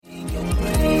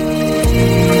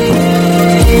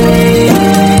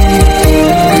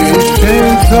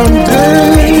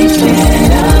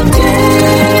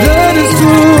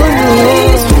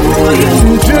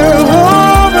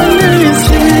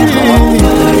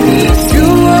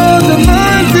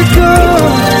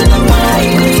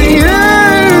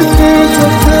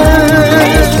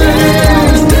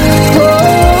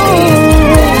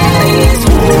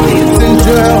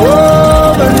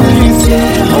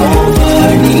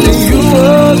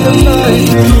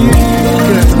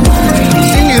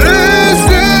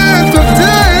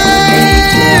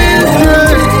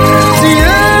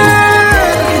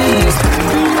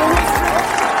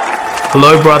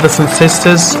Hello, brothers and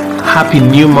sisters. Happy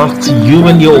new month to you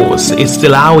and yours. It's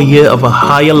still our year of a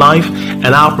higher life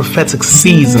and our prophetic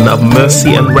season of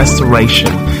mercy and restoration.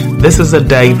 This is a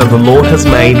day that the Lord has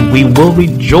made. We will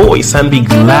rejoice and be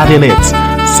glad in it.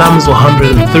 Psalms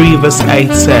 103 verse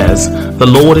 8 says, "The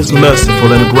Lord is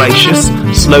merciful and gracious,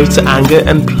 slow to anger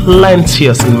and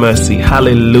plenteous in mercy."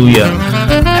 Hallelujah.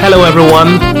 Hello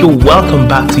everyone, you're welcome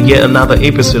back to yet another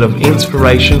episode of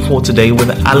Inspiration for Today with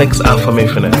Alex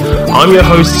Afamifene. I'm your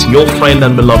host, your friend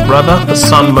and beloved brother, the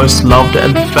son most loved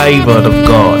and favored of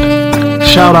God.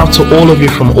 Shout out to all of you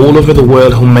from all over the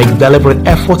world who make deliberate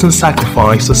effort and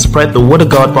sacrifice to spread the word of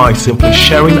God by simply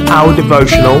sharing our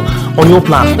devotional on your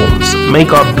platforms. May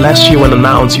God bless you and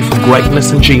announce you for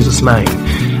greatness in Jesus' name.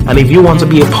 And if you want to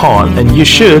be a part, and you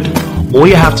should, all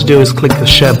you have to do is click the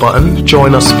share button,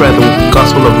 join us spread the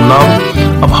gospel of love,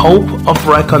 of hope, of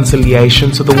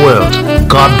reconciliation to the world.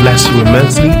 God bless you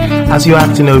immensely as you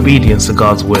act in obedience to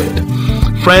God's word.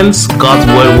 Friends, God's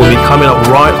word will be coming up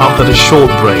right after the short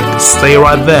break. Stay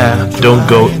right there, don't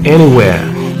go anywhere.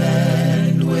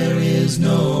 Land where is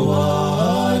no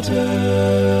water,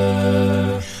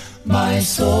 my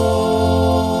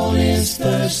soul is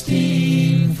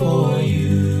thirsting for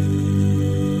you.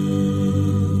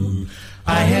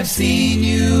 I have seen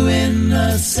you in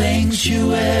the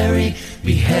sanctuary,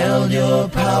 beheld your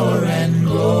power and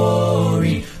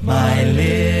glory. My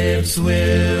lips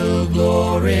will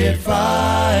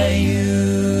glorify you.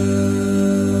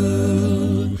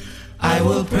 I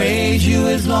will praise you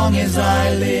as long as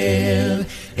I live.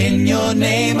 In your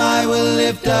name I will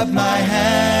lift up my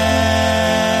hands.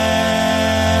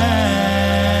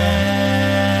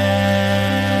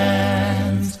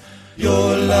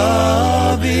 Your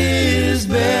love is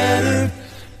better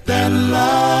than life.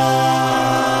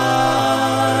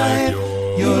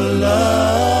 Your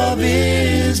love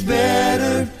is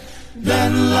better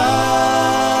than life.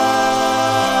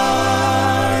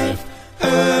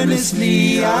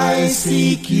 Earnestly I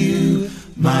seek you.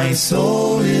 My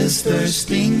soul is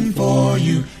thirsting for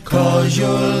you, 'cause your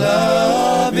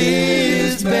love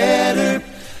is better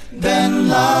than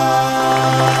life.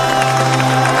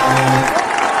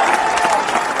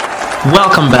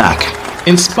 Welcome back.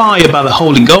 Inspired by the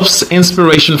Holy Ghost,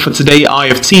 Inspiration for Today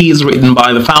IFT is written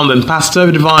by the founder and pastor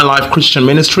of Divine Life Christian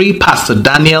Ministry, Pastor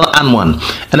Daniel Anwan,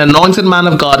 an anointed man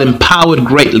of God empowered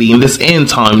greatly in this end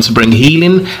time to bring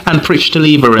healing and preach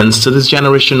deliverance to this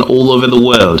generation all over the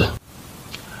world.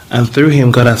 And through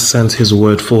him, God has sent his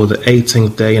word for the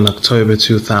 18th day in October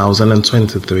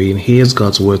 2023, and here's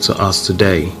God's word to us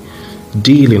today.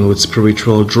 Dealing with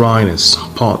spiritual dryness,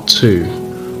 part 2.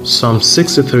 Psalm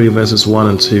 63 verses 1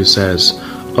 and 2 says,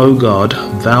 "O God,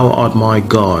 thou art my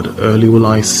God, early will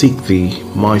I seek thee.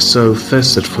 My soul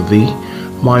thirsteth for thee.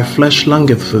 My flesh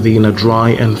longeth for thee in a dry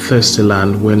and thirsty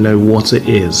land where no water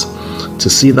is, to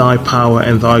see thy power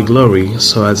and thy glory,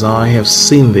 so as I have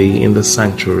seen thee in the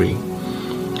sanctuary."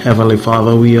 Heavenly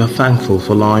Father, we are thankful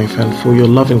for life and for your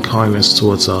loving kindness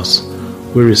towards us.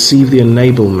 We receive the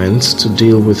enablement to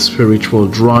deal with spiritual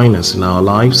dryness in our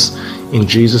lives. In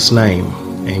Jesus' name,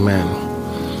 amen.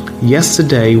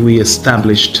 Yesterday we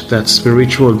established that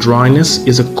spiritual dryness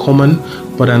is a common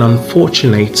but an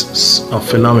unfortunate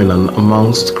phenomenon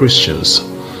amongst Christians.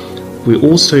 We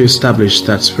also established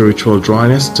that spiritual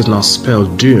dryness does not spell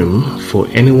doom for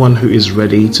anyone who is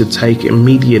ready to take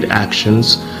immediate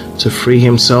actions to free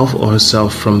himself or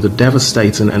herself from the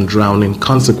devastating and drowning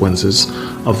consequences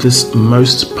of this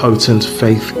most potent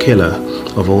faith killer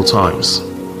of all times.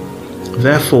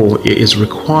 Therefore, it is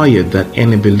required that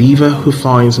any believer who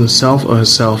finds himself or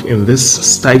herself in this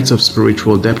state of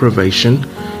spiritual deprivation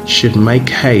should make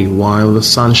hay while the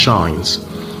sun shines.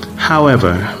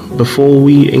 However, before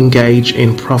we engage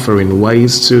in proffering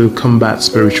ways to combat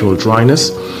spiritual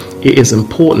dryness, it is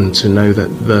important to know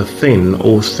that the thing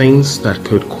or things that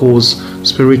could cause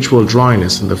spiritual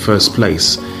dryness in the first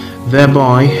place,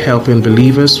 thereby helping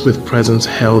believers with present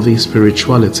healthy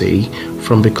spirituality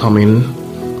from becoming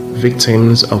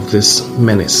victims of this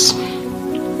menace.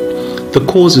 The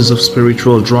causes of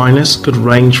spiritual dryness could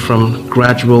range from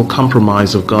gradual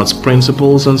compromise of God's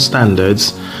principles and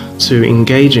standards to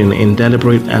engaging in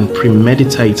deliberate and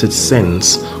premeditated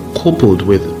sins, coupled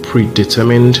with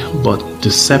predetermined but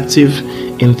deceptive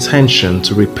intention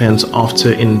to repent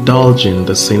after indulging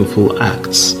the sinful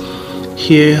acts.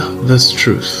 Hear this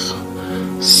truth.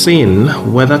 Sin,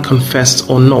 whether confessed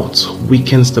or not,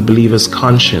 weakens the believer's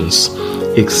conscience,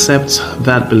 except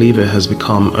that believer has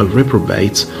become a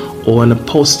reprobate or an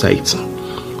apostate.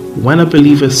 When a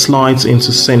believer slides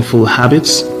into sinful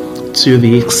habits to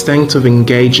the extent of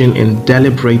engaging in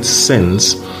deliberate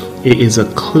sins, it is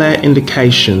a clear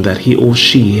indication that he or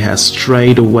she has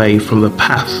strayed away from the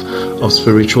path of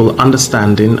spiritual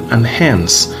understanding and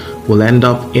hence will end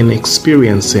up in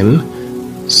experiencing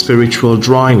spiritual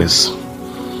dryness.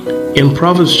 In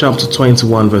Proverbs chapter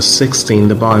 21 verse 16,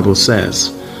 the Bible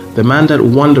says, "The man that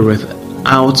wandereth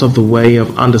out of the way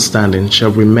of understanding shall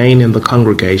remain in the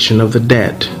congregation of the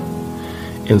dead."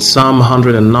 In Psalm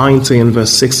 119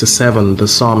 verse 6-7, the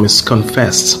psalmist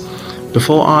confessed,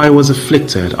 "Before I was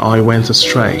afflicted, I went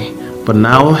astray, but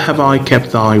now have I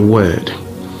kept thy word."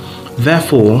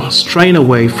 Therefore, straying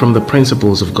away from the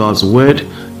principles of God's word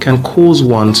can cause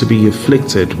one to be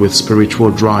afflicted with spiritual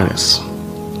dryness.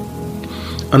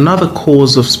 Another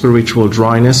cause of spiritual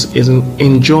dryness is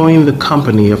enjoying the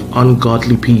company of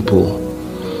ungodly people.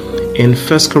 In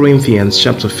 1 Corinthians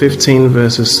chapter 15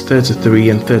 verses 33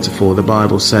 and 34, the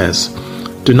Bible says,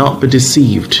 "Do not be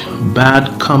deceived.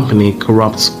 Bad company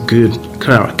corrupts good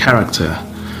character.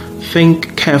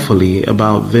 Think carefully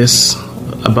about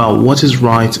what is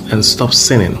right, and stop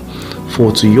sinning.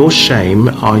 For to your shame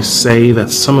I say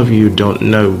that some of you don't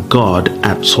know God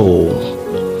at all."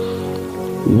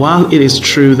 While it is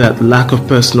true that lack of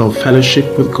personal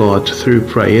fellowship with God through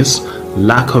prayers,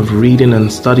 lack of reading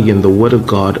and studying the Word of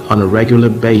God on a regular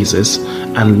basis,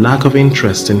 and lack of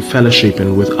interest in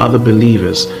fellowshipping with other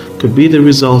believers could be the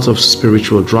result of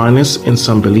spiritual dryness in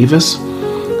some believers,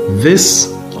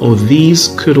 these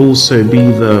could also be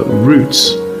the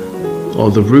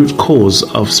root cause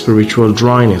of spiritual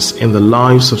dryness in the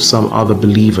lives of some other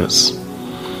believers.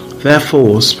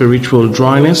 Therefore, spiritual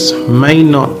dryness may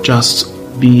not just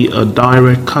be a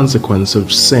direct consequence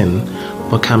of sin,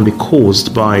 but can be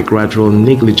caused by gradual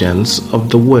negligence of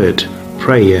the word,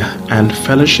 prayer, and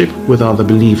fellowship with other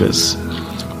believers.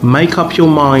 Make up your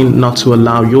mind not to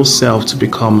allow yourself to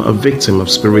become a victim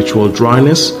of spiritual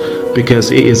dryness,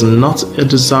 because it is not a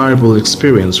desirable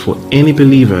experience for any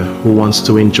believer who wants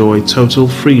to enjoy total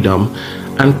freedom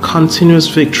and continuous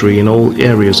victory in all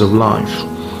areas of life.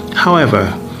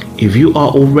 However, if you are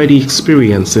already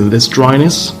experiencing this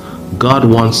dryness, God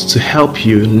wants to help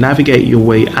you navigate your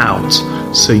way out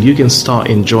so you can start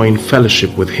enjoying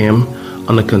fellowship with Him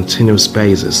on a continuous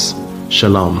basis.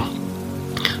 Shalom.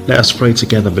 Let us pray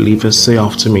together, believers. Say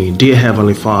after me. Dear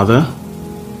Heavenly Father,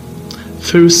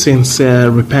 through sincere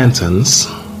repentance,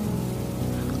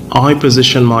 I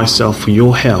position myself for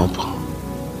your help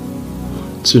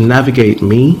to navigate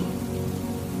me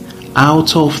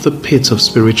out of the pit of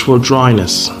spiritual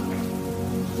dryness.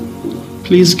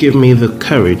 Please give me the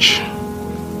courage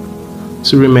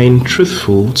to remain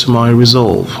truthful to my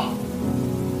resolve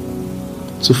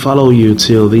to follow you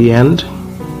till the end.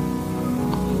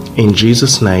 In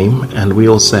Jesus' name, and we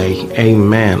all say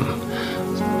amen.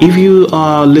 If you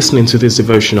are listening to this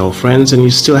devotional, friends, and you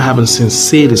still haven't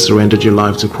sincerely surrendered your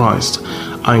life to Christ,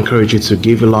 I encourage you to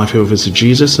give your life over to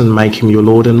Jesus and make Him your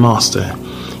Lord and Master.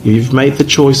 If you've made the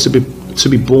choice to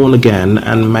be born again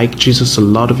and make Jesus the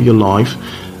Lord of your life,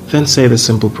 then say the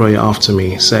simple prayer after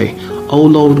me. Say, "O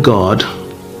Lord God,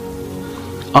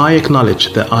 I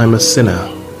acknowledge that I'm a sinner.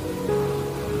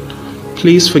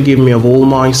 Please forgive me of all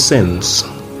my sins.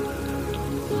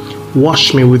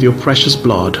 Wash me with your precious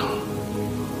blood.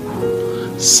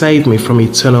 Save me from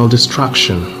eternal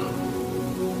destruction.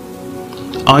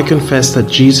 I confess that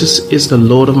Jesus is the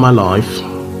Lord of my life,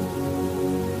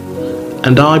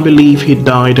 and I believe He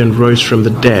died and rose from the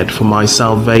dead for my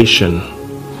salvation.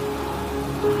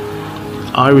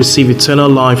 I receive eternal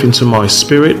life into my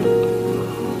spirit.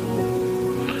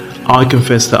 I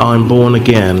confess that I am born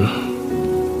again.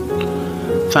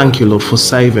 Thank you, Lord, for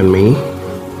saving me.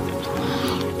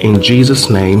 In Jesus'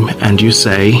 name," and you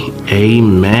say,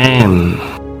 Amen.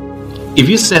 If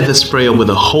you said this prayer with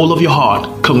the whole of your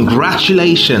heart,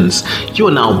 congratulations, you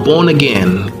are now born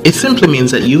again. It simply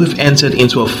means that you have entered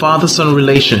into a father-son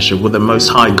relationship with the Most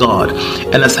High God.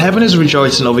 And as heaven is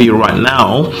rejoicing over you right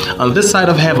now, on this side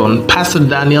of heaven, Pastor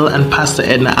Daniel and Pastor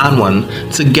Edna Anwan,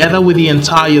 together with the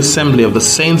entire assembly of the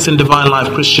Saints in Divine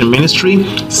Life Christian Ministry,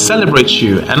 celebrate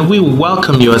you, and we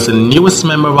welcome you as the newest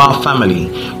member of our family.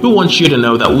 We want you to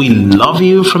know that we love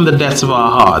you from the depths of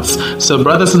our hearts. So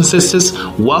brothers and sisters,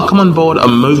 welcome on board a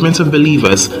movement of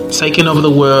believers taking over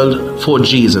the world for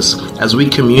Jesus as we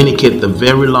communicate the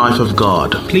very life of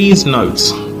God. Please note,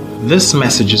 this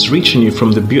message is reaching you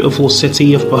from the beautiful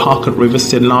city of Port Harcourt, River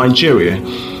State, Nigeria.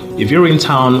 If you're in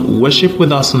town, worship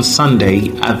with us on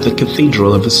Sunday at the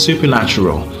Cathedral of the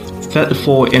Supernatural,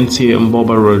 34 NT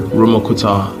Mboba Road,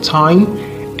 Rumokuta. Time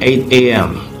 8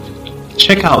 a.m.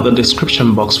 Check out the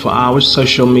description box for our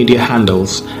social media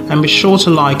handles and be sure to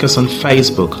like us on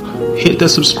Facebook. Hit the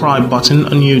subscribe button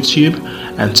on YouTube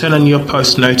and turn on your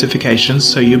post notifications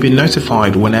so you'll be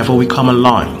notified whenever we come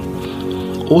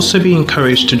online. Also be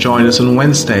encouraged to join us on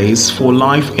Wednesdays for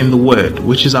Life in the Word,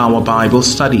 which is our Bible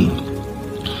study.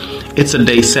 It's a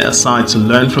day set aside to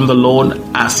learn from the Lord,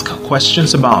 ask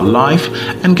questions about life,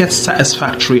 and get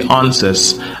satisfactory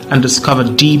answers, and discover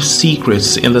deep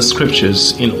secrets in the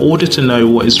scriptures in order to know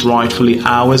what is rightfully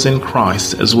ours in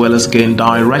Christ, as well as gain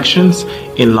directions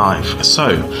in life.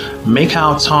 So, make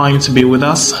our time to be with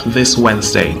us this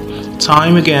Wednesday.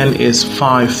 Time again is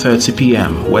 5:30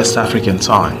 p.m. West African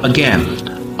time. Again,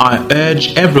 I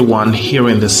urge everyone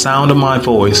hearing the sound of my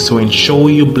voice to ensure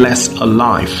you bless a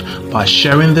life by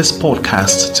sharing this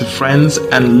podcast to friends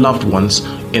and loved ones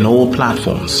in all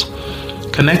platforms.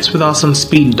 Connect with us on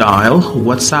speed dial,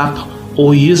 WhatsApp,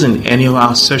 or using any of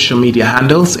our social media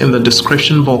handles in the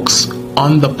description box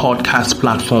on the podcast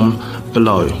platform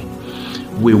below.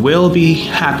 We will be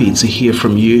happy to hear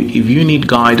from you if you need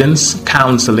guidance,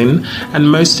 counseling, and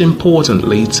most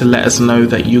importantly, to let us know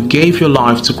that you gave your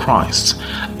life to Christ.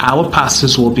 Our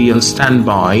pastors will be on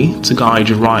standby to guide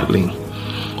you rightly.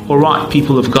 Alright,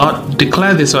 people of God,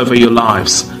 declare this over your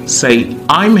lives. Say,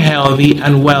 I'm healthy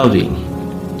and wealthy.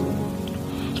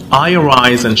 I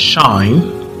arise and shine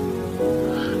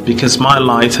because my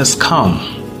light has come.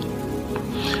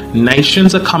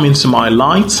 Nations are coming to my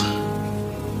light,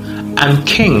 and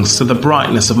kings to the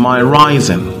brightness of my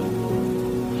rising.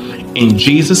 In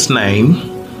Jesus' name,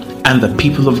 and the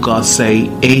people of God say,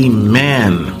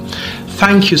 Amen.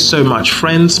 Thank you so much,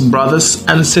 friends, brothers,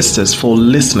 and sisters, for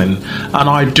listening, and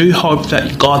I do hope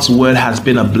that God's word has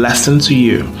been a blessing to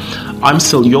you. I'm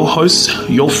still your host,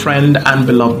 your friend, and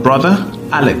beloved brother,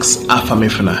 Alex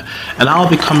Afamifuna, and I'll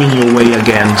be coming your way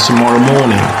again tomorrow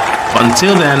morning.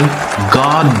 Until then,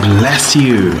 God bless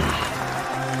you.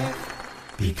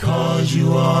 Because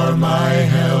you are my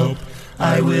help,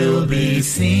 I will be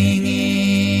singing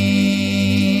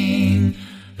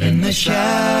in the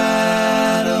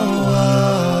shadow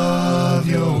of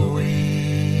your wing.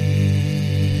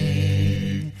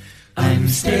 I'm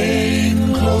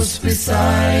staying close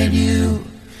beside you,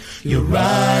 your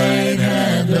right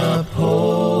hand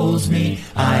upholds me.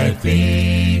 I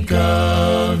think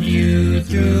of you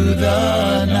through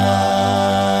the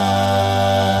night.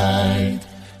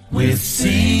 With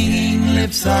singing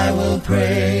lips I will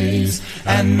praise,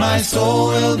 and my soul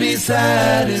will be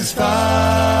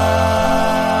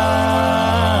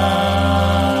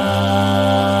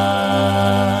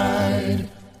satisfied.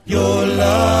 Your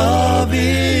love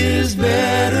is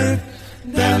better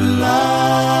than life.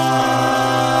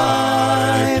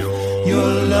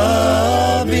 Your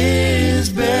love is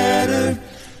better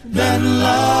than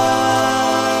life.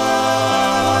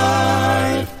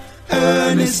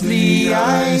 Earnestly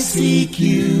I seek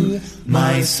you,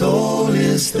 my soul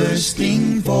is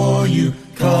thirsting for you,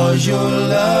 'cause your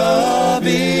love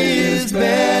is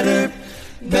better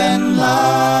than life.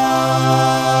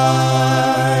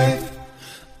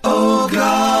 Oh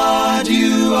God,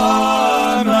 you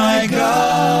are my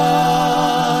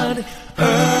God.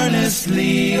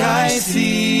 Earnestly I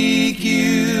seek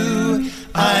you,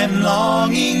 I'm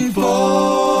longing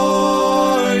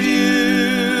for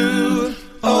you.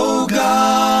 Oh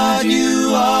God,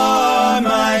 you are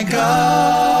my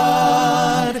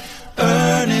God.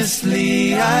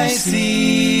 Earnestly I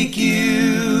seek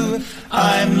you,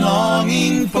 I'm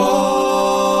longing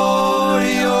for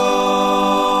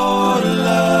your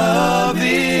love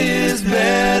is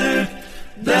better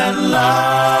than life.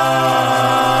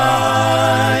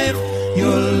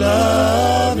 Your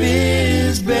love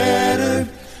is better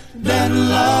than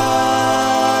life.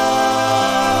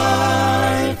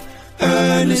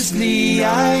 Earnestly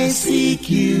I seek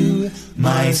you,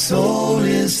 my soul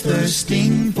is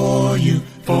thirsting for you,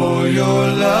 for your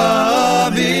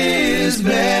love is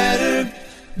better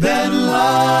than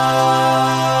life.